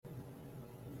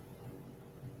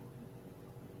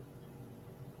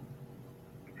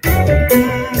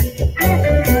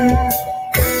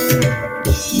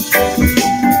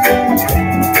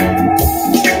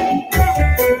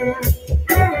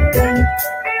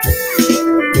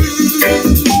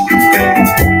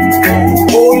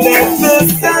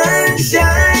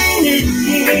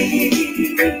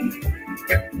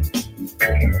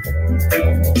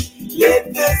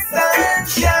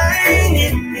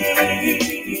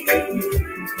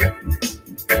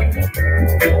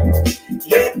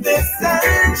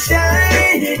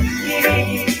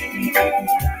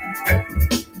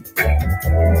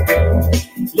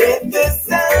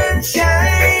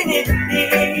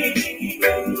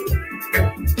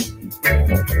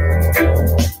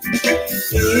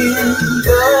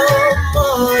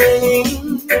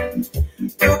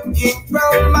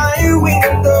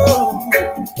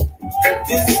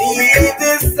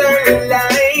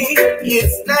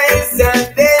skies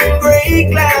and then gray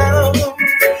clouds.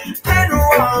 I don't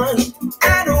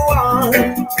want,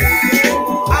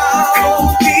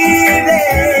 I'll be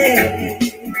there.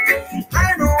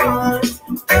 I don't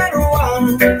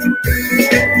want,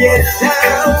 yes,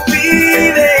 I'll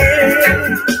be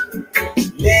there.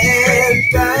 Let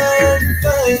the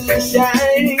sun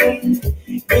shine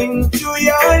into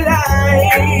your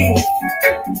life.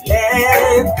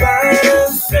 Let the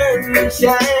sun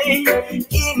shine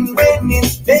in when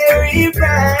it's very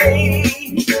bright.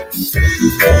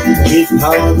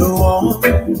 Without the warmth,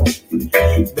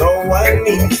 no one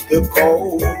needs the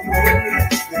cold.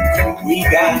 We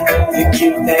got to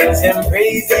give thanks and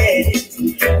praises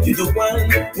to the one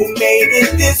who made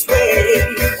it this way.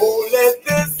 Oh, let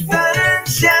the sun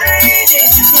shine in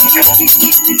me.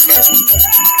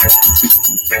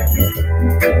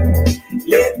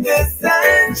 Let the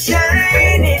sun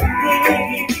shine in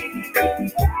me.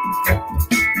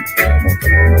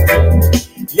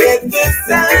 Let the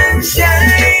sun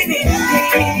shine in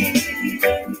me.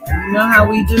 You know how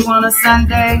we do on a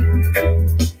Sunday?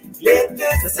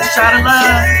 Just a shot of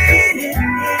love.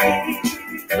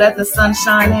 Let the sun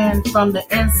shine in from the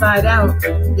inside out.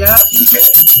 Yep.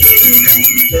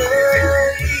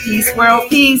 Peace, world,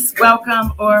 peace.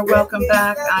 Welcome or welcome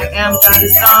back. I am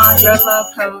Goddess Dawn, your love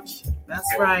coach.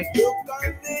 That's right.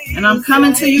 And I'm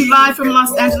coming to you live from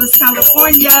Los Angeles,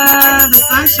 California, the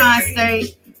Sunshine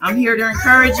State. I'm here to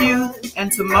encourage you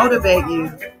and to motivate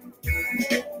you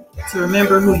to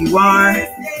remember who you are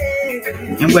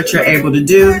and what you're able to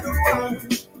do.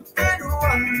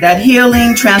 That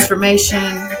healing,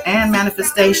 transformation, and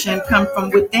manifestation come from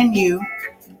within you.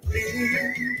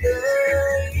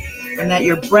 And that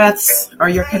your breaths are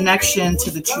your connection to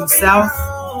the true self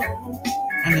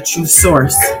and the true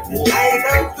source.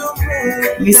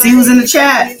 Let me see who's in the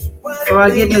chat before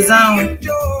I get in the zone.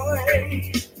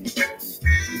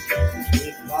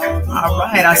 All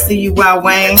right, I see you, Wow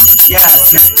Wayne.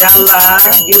 Yes, Miss Stella,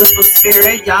 beautiful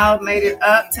spirit. Y'all made it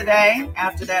up today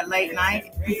after that late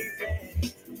night.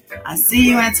 I see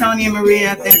you, Antonia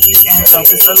Maria. Thank you, and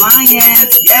Focus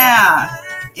Alliance. Yeah,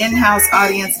 in-house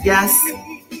audience. Yes,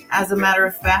 as a matter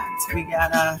of fact, we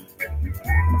got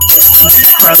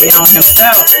Mr. Corleone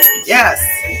himself. Yes,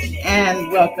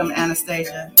 and welcome,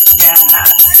 Anastasia. Yes,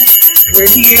 we're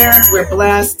here. We're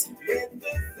blessed.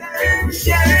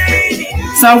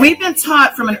 So we've been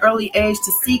taught from an early age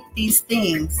to seek these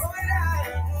things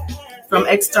from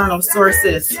external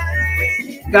sources.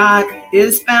 God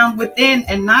is found within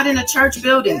and not in a church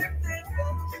building.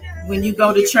 When you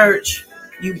go to church,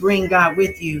 you bring God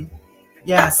with you.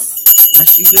 Yes,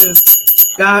 yes you do.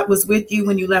 God was with you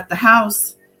when you left the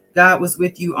house. God was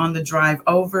with you on the drive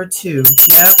over too.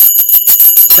 Yep.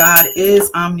 God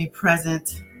is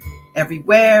omnipresent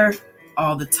everywhere,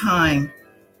 all the time.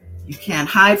 You can't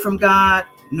hide from God,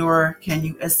 nor can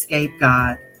you escape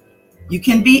God. You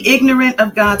can be ignorant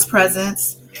of God's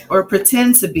presence or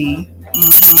pretend to be,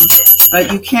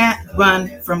 but you can't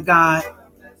run from God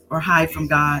or hide from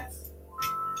God.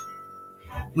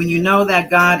 When you know that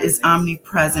God is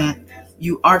omnipresent,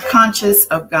 you are conscious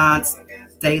of God's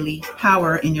daily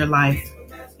power in your life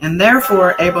and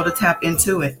therefore able to tap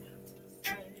into it.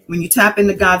 When you tap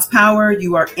into God's power,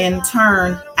 you are in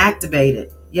turn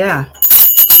activated. Yeah.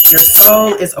 Your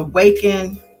soul is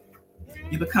awakened.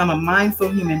 You become a mindful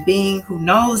human being who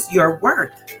knows your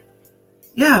worth.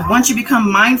 Yeah, once you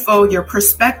become mindful, your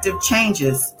perspective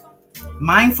changes.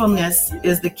 Mindfulness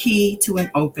is the key to an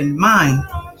open mind,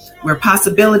 where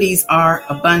possibilities are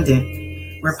abundant.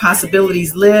 Where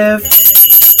possibilities live,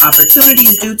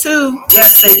 opportunities do too.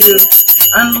 Yes, they do.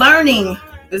 Unlearning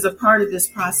is a part of this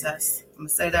process. I'm going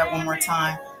to say that one more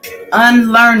time.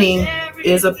 Unlearning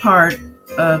is a part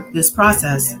of this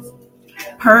process.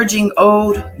 Purging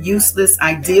old, useless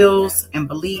ideals and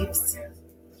beliefs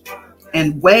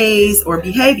and ways or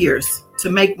behaviors to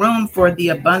make room for the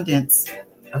abundance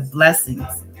of blessings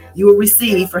you will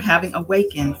receive for having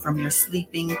awakened from your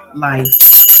sleeping life.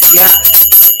 Yeah.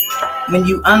 When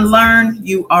you unlearn,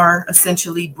 you are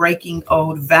essentially breaking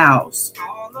old vows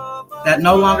that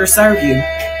no longer serve you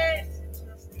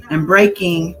and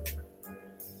breaking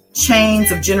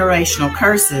chains of generational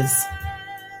curses.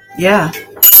 Yeah.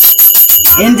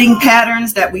 Ending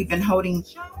patterns that we've been held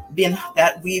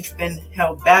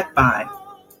back by.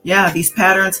 Yeah, these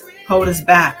patterns hold us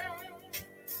back.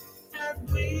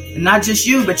 And not just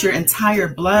you, but your entire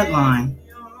bloodline.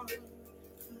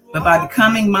 But by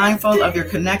becoming mindful of your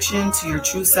connection to your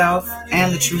true self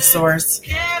and the true source,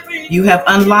 you have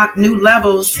unlocked new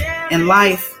levels in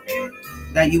life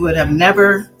that you would have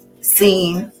never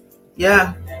seen.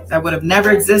 Yeah, that would have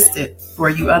never existed for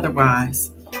you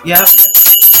otherwise. Yep.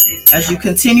 As you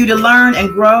continue to learn and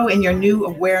grow in your new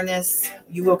awareness,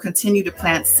 you will continue to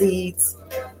plant seeds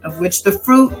of which the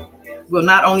fruit will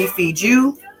not only feed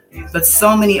you, but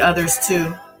so many others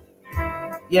too.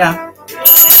 Yeah,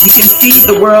 you can feed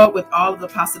the world with all of the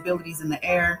possibilities in the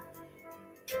air,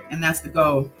 and that's the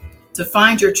goal. To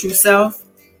find your true self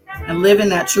and live in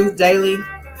that truth daily.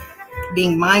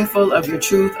 Being mindful of your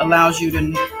truth allows you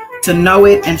to know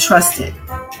it and trust it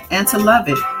and to love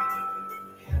it.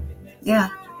 Yeah,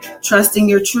 trusting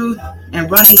your truth and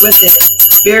running with it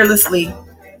fearlessly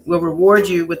will reward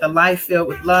you with a life filled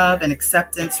with love and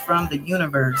acceptance from the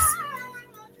universe.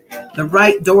 The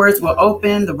right doors will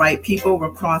open, the right people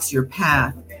will cross your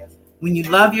path. When you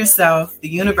love yourself, the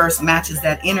universe matches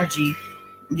that energy.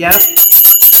 Yep.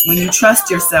 When you trust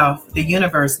yourself, the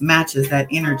universe matches that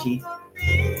energy.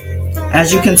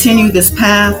 As you continue this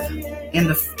path in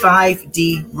the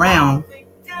 5D realm,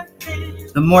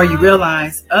 the more you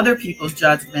realize other people's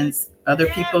judgments, other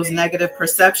people's negative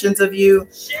perceptions of you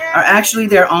are actually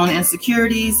their own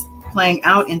insecurities playing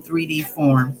out in 3D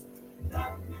form.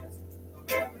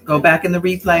 Go back in the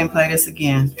replay and play this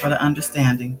again for the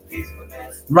understanding.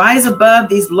 Rise above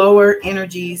these lower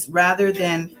energies rather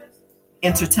than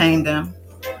entertain them.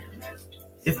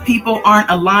 If people aren't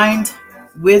aligned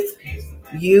with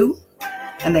you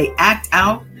and they act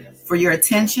out for your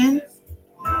attention,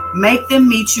 make them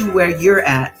meet you where you're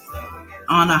at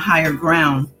on a higher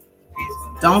ground.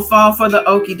 Don't fall for the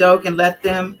okie doke and let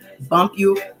them bump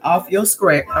you off your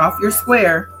square.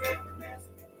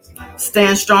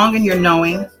 Stand strong in your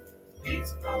knowing.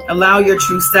 Allow your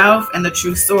true self and the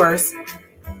true source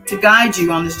to guide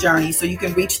you on this journey so you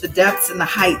can reach the depths and the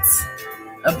heights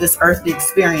of this earthly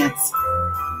experience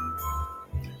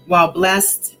while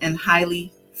blessed and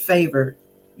highly favored.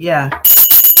 Yeah,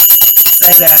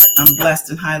 say that. I'm blessed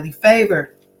and highly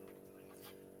favored.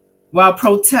 While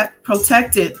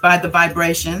protected by the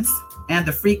vibrations and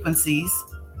the frequencies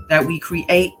that we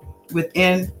create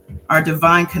within our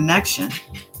divine connection.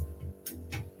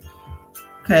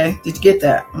 Okay, did you get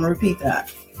that? I'm going to repeat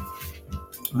that.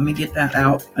 Let me get that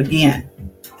out again.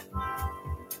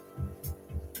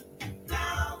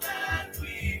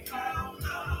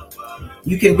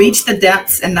 You can reach the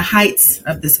depths and the heights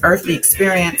of this earthly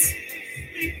experience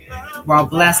while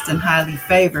blessed and highly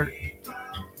favored,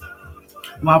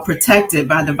 while protected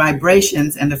by the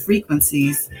vibrations and the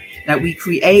frequencies that we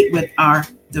create with our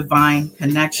divine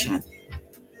connection.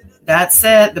 That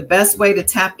said, the best way to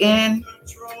tap in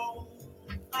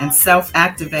and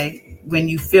self-activate when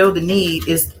you feel the need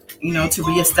is, to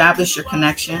reestablish your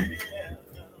connection.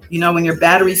 When your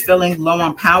battery's feeling low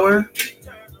on power,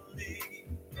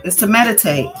 is to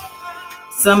meditate.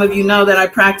 Some of you know that I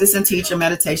practice and teach a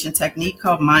meditation technique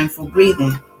called mindful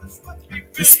breathing.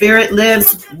 The spirit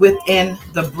lives within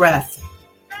the breath.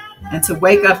 And to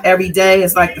wake up every day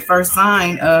is like the first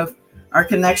sign of our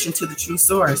connection to the true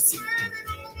source.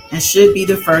 And should be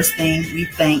the first thing we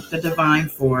thank the divine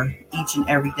for each and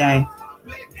every day.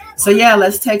 So yeah,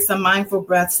 let's take some mindful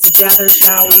breaths together,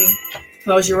 shall we?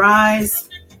 Close your eyes,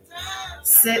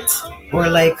 sit or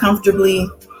lay comfortably,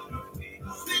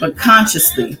 but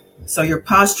consciously. So your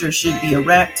posture should be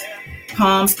erect,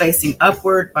 palms facing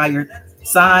upward by your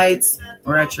sides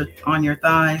or on your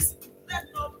thighs.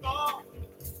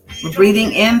 We're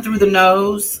breathing in through the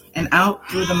nose and out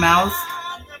through the mouth.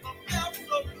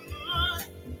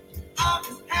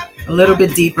 A little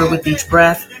bit deeper with each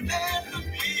breath.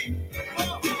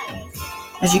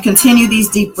 As you continue these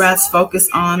deep breaths, focus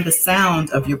on the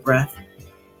sound of your breath.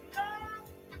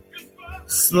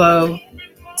 Slow,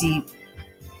 deep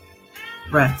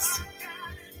breaths.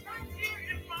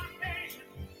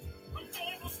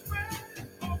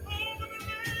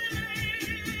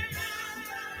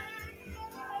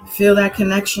 Feel that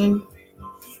connection.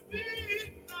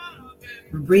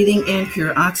 We're breathing in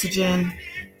pure oxygen,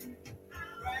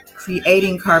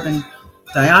 creating carbon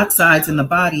dioxides in the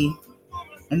body,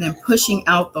 and then pushing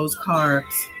out those carbon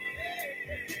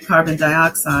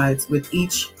dioxides with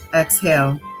each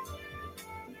exhale.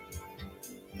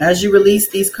 As you release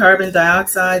these carbon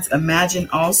dioxides, imagine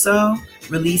also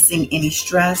releasing any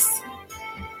stress,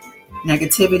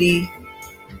 negativity,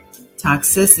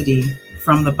 toxicity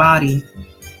from the body.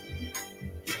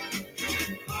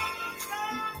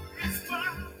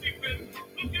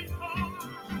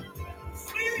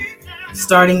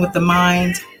 Starting with the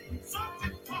mind,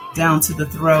 down to the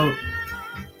throat,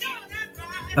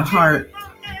 the heart,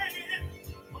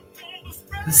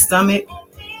 the stomach,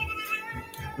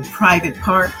 the private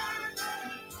part,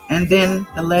 and then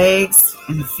the legs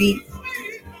and the feet.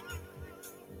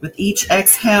 With each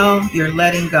exhale, you're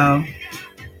letting go,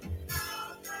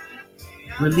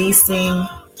 releasing,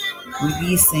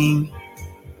 releasing.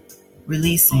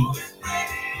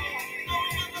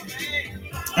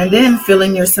 And then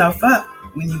filling yourself up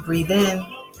when you breathe in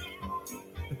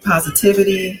with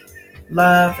positivity,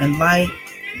 love, and light.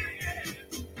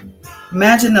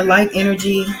 Imagine the light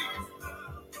energy,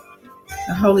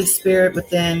 the Holy Spirit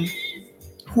within,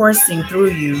 coursing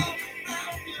through you,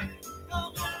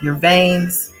 your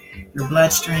veins, your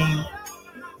bloodstream,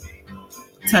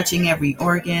 touching every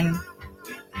organ,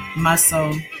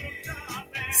 muscle,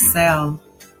 cell,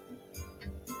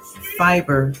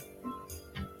 fiber,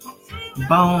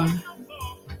 bone,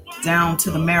 down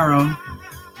to the marrow.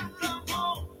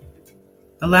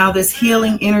 Allow this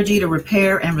healing energy to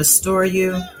repair and restore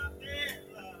you.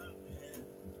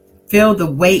 Feel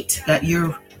the weight that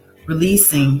you're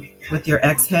releasing with your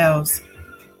exhales.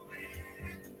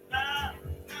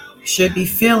 You should be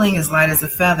feeling as light as a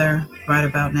feather right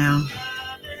about now.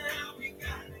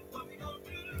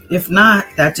 If not,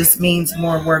 that just means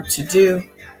more work to do,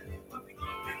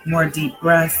 more deep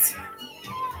breaths,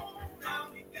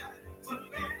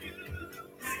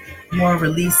 more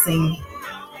releasing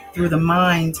through the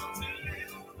mind,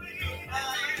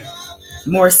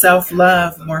 more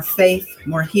self-love, more faith,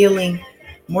 more healing,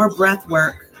 more breath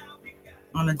work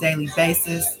on a daily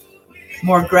basis,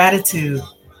 more gratitude.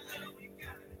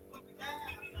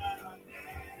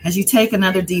 As you take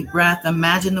another deep breath,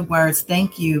 imagine the words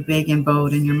 "thank you" big and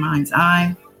bold in your mind's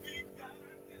eye,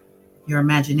 your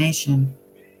imagination.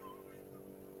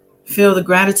 Feel the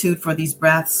gratitude for these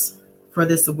breaths, for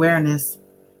this awareness,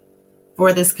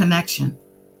 for this connection.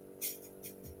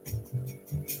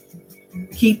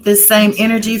 Keep this same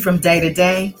energy from day to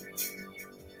day.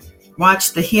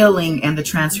 Watch the healing and the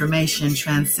transformation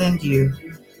transcend you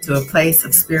to a place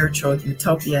of spiritual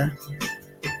utopia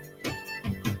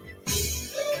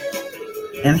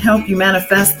and help you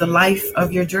manifest the life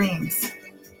of your dreams.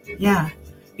 Yeah,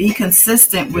 be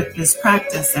consistent with this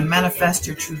practice and manifest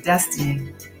your true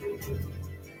destiny.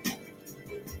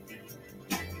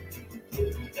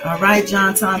 All right,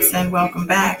 John Thompson, welcome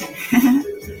back.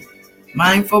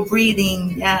 Mindful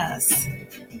breathing, yes.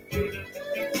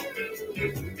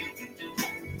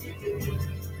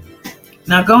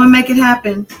 Now go and make it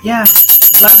happen. Yeah,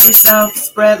 love yourself,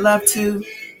 spread love too.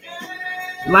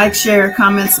 Like, share,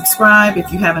 comment, subscribe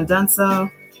if you haven't done so.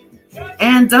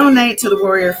 And donate to the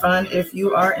Warrior Fund if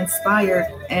you are inspired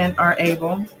and are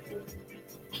able.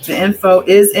 The info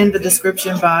is in the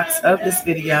description box of this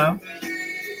video.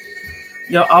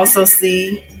 You'll also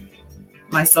see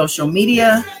my social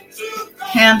media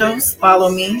handles. Follow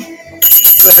me,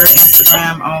 Twitter,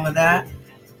 Instagram, all of that.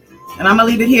 And I'm going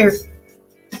to leave it here.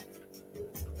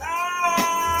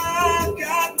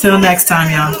 Till next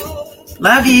time, y'all.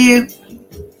 Love you.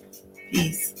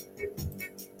 Peace.